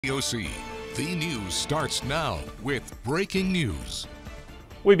OC. The news starts now with breaking news.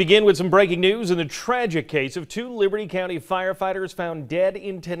 We begin with some breaking news in the tragic case of two Liberty County firefighters found dead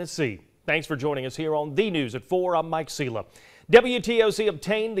in Tennessee. Thanks for joining us here on The News at 4. I'm Mike Sela. WTOC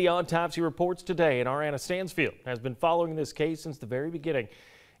obtained the autopsy reports today, and our Anna Stansfield has been following this case since the very beginning.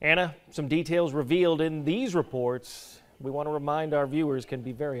 Anna, some details revealed in these reports we want to remind our viewers can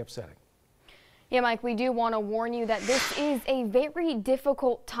be very upsetting. Yeah, Mike, we do want to warn you that this is a very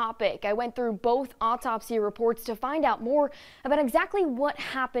difficult topic. I went through both autopsy reports to find out more about exactly what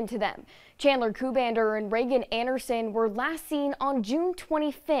happened to them. Chandler Kubander and Reagan Anderson were last seen on June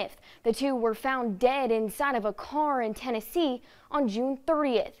 25th. The two were found dead inside of a car in Tennessee on June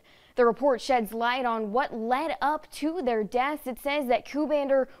 30th. The report sheds light on what led up to their deaths. It says that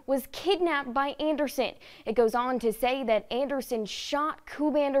Kubander was kidnapped by Anderson. It goes on to say that Anderson shot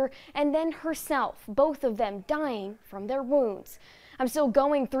Kubander and then herself, both of them dying from their wounds. I'm still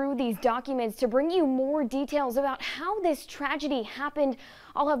going through these documents to bring you more details about how this tragedy happened.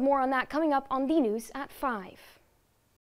 I'll have more on that coming up on The News at 5.